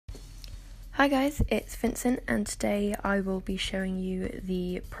Hi guys, it's Vincent and today I will be showing you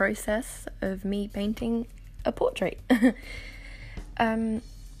the process of me painting a portrait. As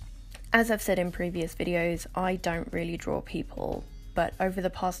I've said in previous videos, I don't really draw people, but over the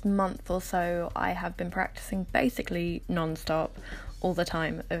past month or so I have been practicing basically non-stop all the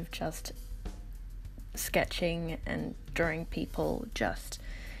time of just sketching and drawing people just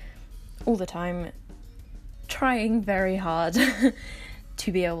all the time, trying very hard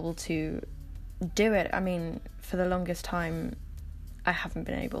to be able to do it. I mean, for the longest time I haven't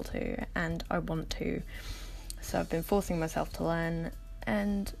been able to, and I want to, so I've been forcing myself to learn,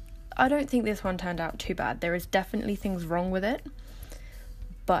 and I don't think this one turned out too bad. There is definitely things wrong with it,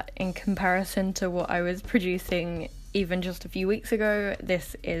 but in comparison to what I was producing even just a few weeks ago,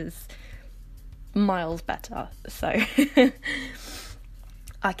 this is miles better, so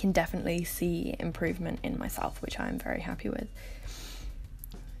I can definitely see improvement in myself, which I'm very happy with.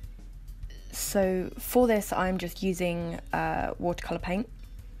 So for this I'm just using watercolour paint.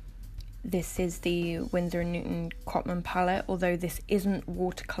 This is the Winsor & Newton Cropman palette, although this isn't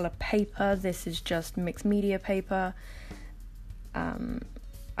watercolour paper, this is just mixed media paper.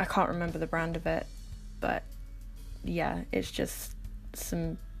 I can't remember the brand of it, but yeah, it's just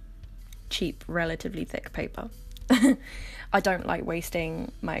some cheap, relatively thick paper. I don't like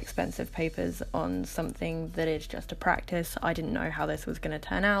wasting my expensive papers on something that is just a practice. I didn't know how this was going to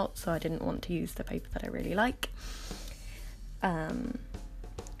turn out, so I didn't want to use the paper that I really like.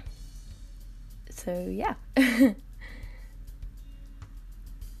 So yeah.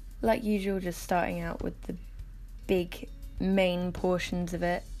 Like usual, just starting out with the big main portions of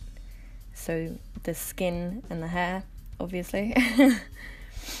it. So the skin and the hair, obviously.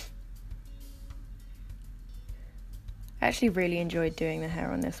 I actually really enjoyed doing the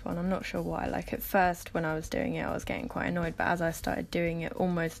hair on this one. I'm not sure why. Like at first when I was doing it I was getting quite annoyed, but as I started doing it,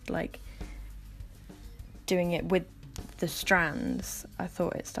 almost like doing it with the strands, I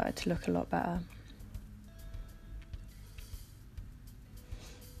thought it started to look a lot better.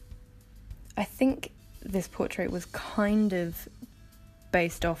 I think this portrait was kind of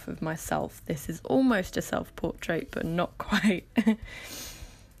based off of myself. This is almost a self-portrait, but not quite.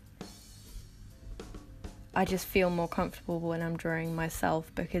 I just feel more comfortable when I'm drawing myself,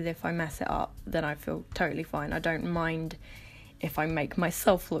 because if I mess it up then I feel totally fine. I don't mind if I make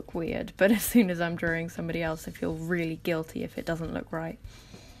myself look weird, but as soon as I'm drawing somebody else I feel really guilty if it doesn't look right.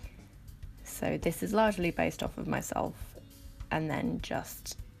 So this is largely based off of myself, and then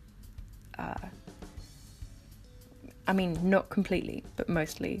just I mean, not completely, but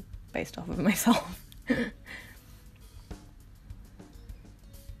mostly based off of myself.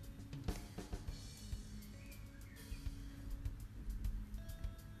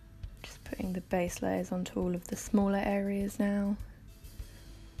 Putting the base layers onto all of the smaller areas now.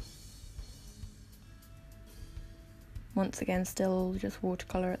 Once again, still just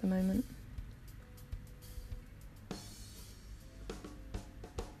watercolour at the moment.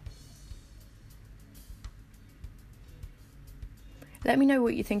 Let me know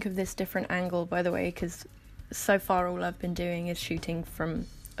what you think of this different angle, by the way, because so far all I've been doing is shooting from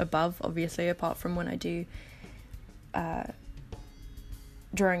above, obviously, apart from when I do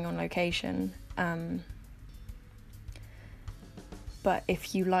drawing on location, but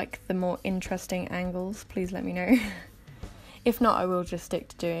if you like the more interesting angles, please let me know. If not, I will just stick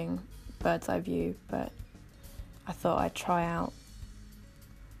to doing bird's eye view, but I thought I'd try out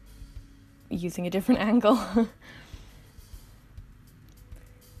using a different angle.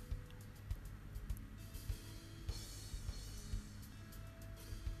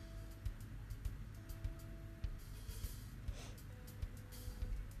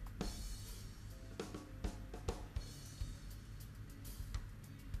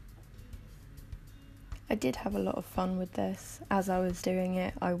 I did have a lot of fun with this. As I was doing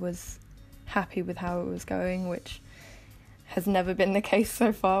it, I was happy with how it was going, which has never been the case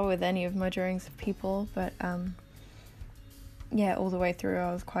so far with any of my drawings of people, but yeah, all the way through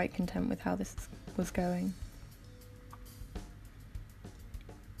I was quite content with how this was going.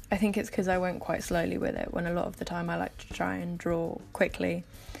 I think it's because I went quite slowly with it, when a lot of the time I like to try and draw quickly,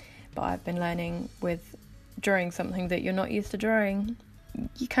 but I've been learning with drawing something that you're not used to drawing,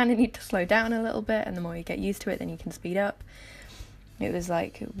 you kind of need to slow down a little bit, and the more you get used to it then you can speed up. It was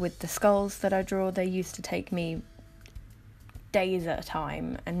like with the skulls that I draw, they used to take me days at a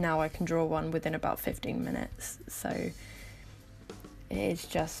time, and now I can draw one within about 15 minutes, so it is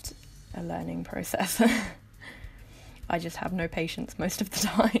just a learning process. I just have no patience most of the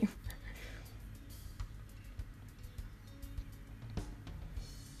time.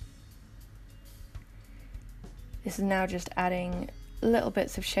 This is now just adding little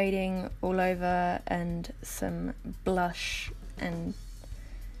bits of shading all over and some blush and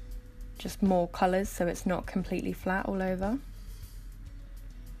just more colours so it's not completely flat all over.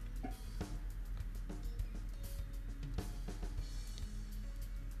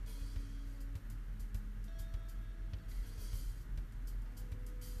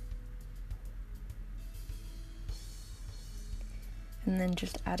 And then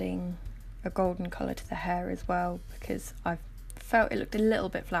just adding a golden colour to the hair as well, because I felt it looked a little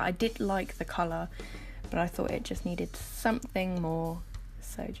bit flat. I did like the colour, but I thought it just needed something more,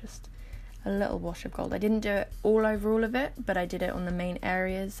 so just a little wash of gold. I didn't do it all over all of it, but I did it on the main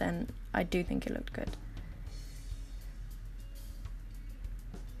areas, and I do think it looked good.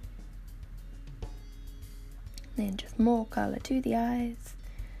 Then just more colour to the eyes.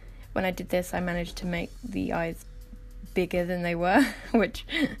 When I did this, I managed to make the eyes bigger than they were, which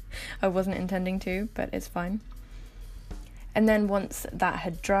I wasn't intending to, but it's fine. And then once that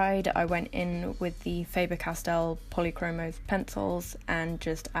had dried, I went in with the Faber-Castell Polychromos pencils and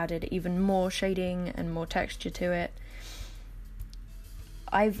just added even more shading and more texture to it.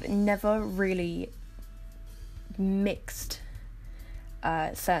 I've never really mixed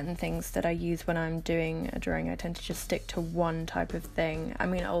certain things that I use when I'm doing a drawing. I tend to just stick to one type of thing. I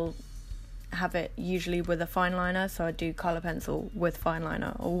mean, I'll have it usually with a fine liner, so I do colour pencil with fine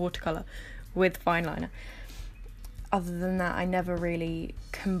liner or watercolour with fine liner. Other than that, I never really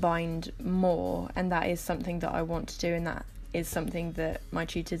combined more, and that is something that I want to do, and that is something that my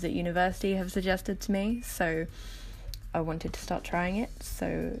tutors at university have suggested to me, so I wanted to start trying it,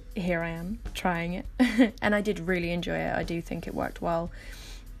 so here I am trying it. And I did really enjoy it. I do think it worked well.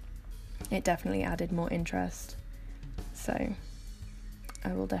 It definitely added more interest, so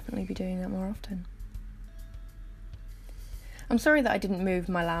I will definitely be doing that more often. I'm sorry that I didn't move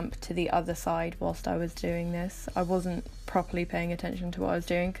my lamp to the other side whilst I was doing this. I wasn't properly paying attention to what I was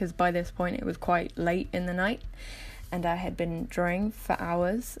doing, because by this point it was quite late in the night and I had been drawing for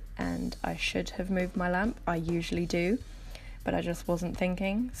hours, and I should have moved my lamp. I usually do, but I just wasn't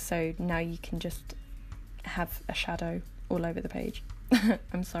thinking, so now you can just have a shadow all over the page.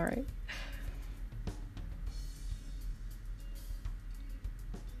 I'm sorry.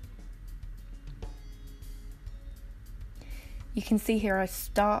 You can see here I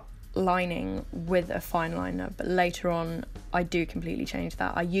start lining with a fine liner, but later on I do completely change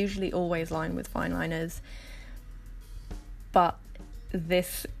that. I usually always line with fine liners, but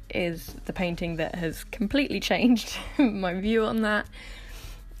this is the painting that has completely changed my view on that.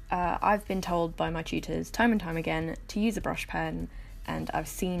 I've been told by my tutors time and time again to use a brush pen, and I've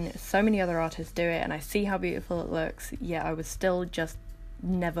seen so many other artists do it and I see how beautiful it looks, yet I was still just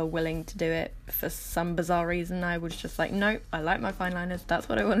never willing to do it. For some bizarre reason I was just like, nope, I like my fine liners, that's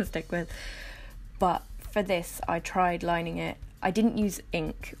what I want to stick with. But for this I tried lining it. I didn't use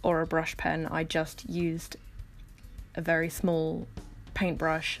ink or a brush pen, I just used a very small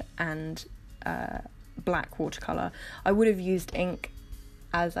paintbrush and black watercolour. I would have used ink,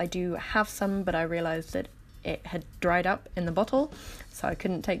 as I do have some, but I realised that it had dried up in the bottle, so I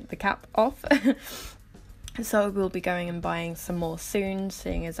couldn't take the cap off. So I will be going and buying some more soon,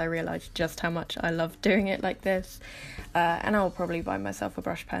 seeing as I realised just how much I love doing it like this. And I will probably buy myself a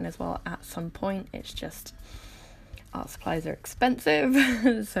brush pen as well at some point. It's just, art supplies are expensive,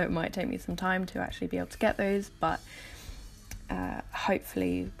 so it might take me some time to actually be able to get those, but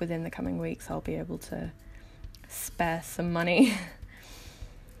hopefully within the coming weeks I'll be able to spare some money.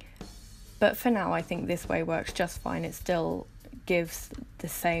 But for now I think this way works just fine. It still gives the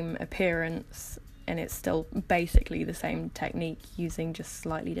same appearance, and it's still basically the same technique, using just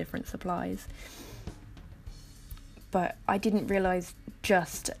slightly different supplies. But I didn't realise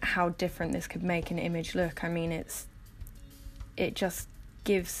just how different this could make an image look. I mean, it just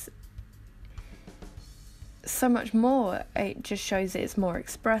gives so much more. It just shows that it's more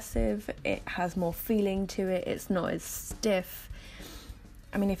expressive, it has more feeling to it, it's not as stiff.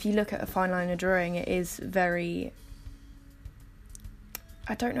 I mean, if you look at a fine liner drawing, it is very,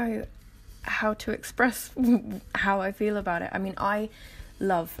 I don't know how to express how I feel about it. I mean, I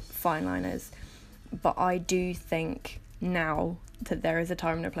love fine liners, but I do think now that there is a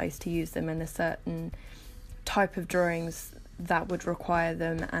time and a place to use them, and a certain type of drawings that would require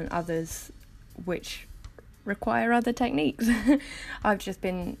them, and others which require other techniques. I've just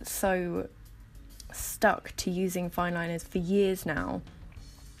been so stuck to using fine liners for years now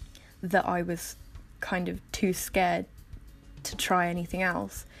that I was kind of too scared to try anything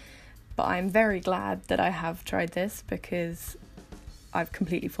else. But I'm very glad that I have tried this, because I've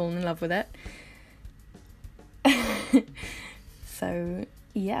completely fallen in love with it. So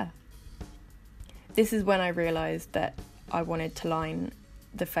yeah, this is when I realised that I wanted to line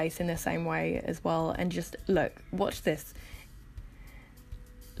the face in the same way as well. And just look, watch this.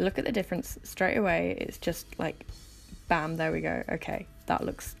 Look at the difference straight away. It's just like, bam, there we go. Okay, that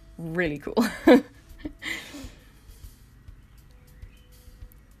looks really cool.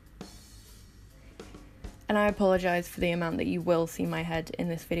 And I apologise for the amount that you will see my head in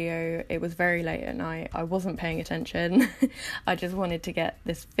this video. It was very late at night. I wasn't paying attention. I just wanted to get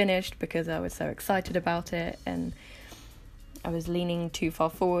this finished because I was so excited about it, and I was leaning too far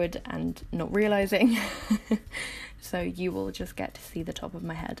forward and not realising. So you will just get to see the top of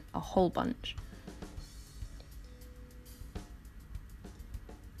my head a whole bunch.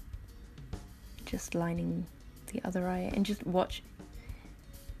 Just lining the other eye and just watch.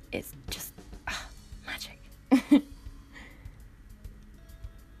 It's just magic.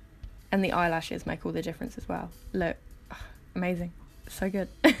 And the eyelashes make all the difference as well. Look, amazing, so good.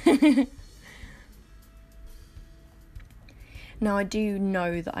 Now I do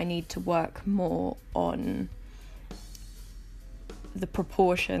know that I need to work more on the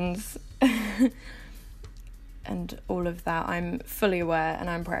proportions and all of that. I'm fully aware and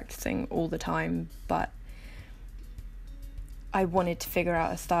I'm practicing all the time, but I wanted to figure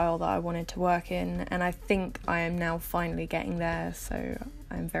out a style that I wanted to work in, and I think I am now finally getting there, so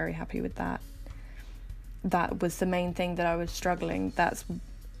I'm very happy with that. That was the main thing that I was struggling. That's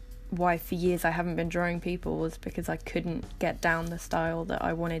why for years I haven't been drawing people, was because I couldn't get down the style that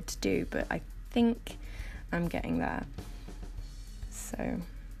I wanted to do, but I think I'm getting there. So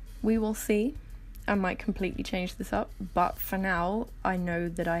we will see. I might completely change this up, but for now I know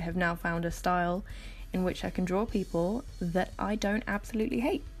that I have now found a style in which I can draw people that I don't absolutely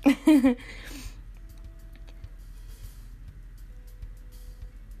hate.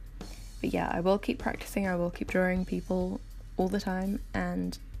 But yeah, I will keep practicing, I will keep drawing people all the time,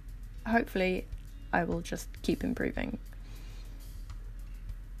 and hopefully I will just keep improving.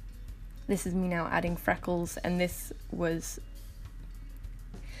 This is me now adding freckles, and this was,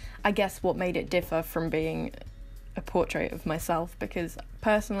 I guess, what made it differ from being a portrait of myself, because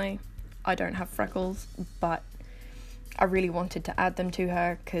personally I don't have freckles, but I really wanted to add them to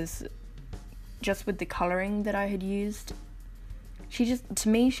her because just with the colouring that I had used, to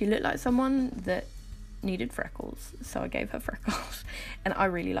me she looked like someone that needed freckles, so I gave her freckles, and I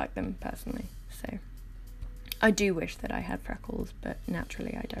really like them personally. So I do wish that I had freckles, but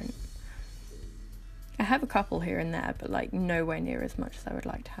naturally I don't. I have a couple here and there, but like nowhere near as much as I would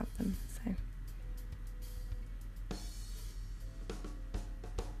like to have them. So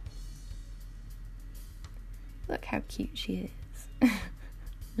look how cute she is.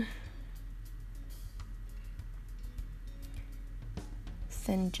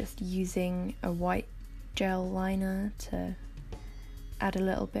 Then just using a white gel liner to add a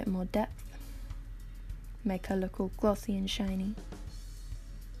little bit more depth, make her look all glossy and shiny.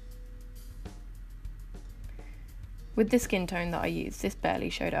 With the skin tone that I used, this barely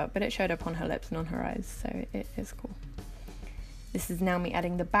showed up, but it showed up on her lips and on her eyes, so it is cool. This is now me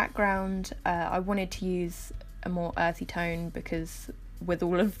adding the background. I wanted to use a more earthy tone because with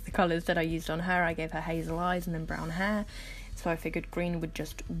all of the colours that I used on her, I gave her hazel eyes and then brown hair, so I figured green would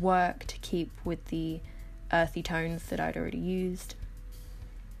just work to keep with the earthy tones that I'd already used.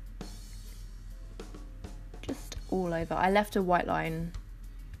 Just all over. I left a white line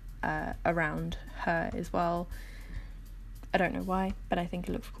around her as well. I don't know why, but I think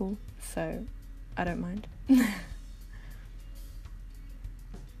it looks cool, so I don't mind. And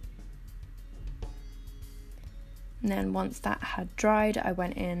then once that had dried, I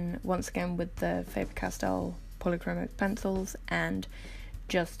went in once again with the Faber-Castell polychromic pencils and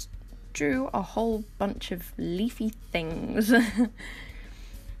just drew a whole bunch of leafy things.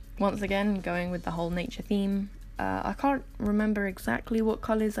 Once again, going with the whole nature theme. I can't remember exactly what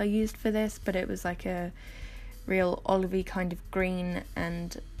colours I used for this, but it was like a real olivey kind of green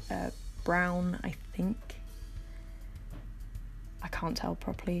and brown, I think. I can't tell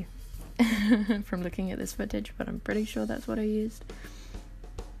properly from looking at this footage, but I'm pretty sure that's what I used.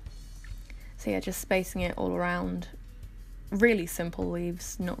 So yeah, just spacing it all around. Really simple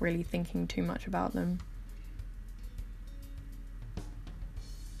leaves, not really thinking too much about them.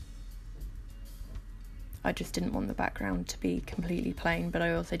 I just didn't want the background to be completely plain, but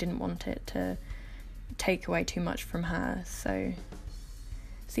I also didn't want it to take away too much from her. So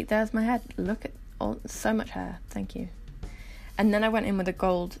see, there's my head. Look at so much hair. Thank you. And then I went in with a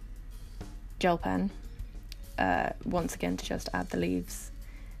gold gel pen once again to just add the leaves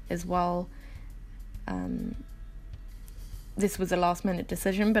as well. This was a last minute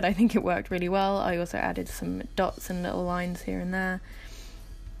decision, but I think it worked really well. I also added some dots and little lines here and there.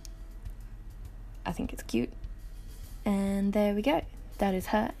 I think it's cute. And there we go. That is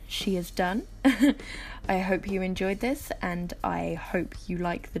her. She is done. I hope you enjoyed this, and I hope you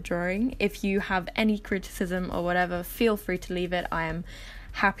like the drawing. If you have any criticism or whatever, feel free to leave it. I am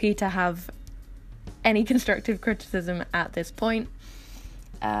happy to have any constructive criticism at this point.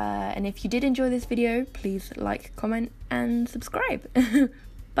 And if you did enjoy this video, please like, comment, and subscribe.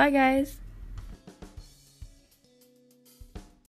 Bye guys!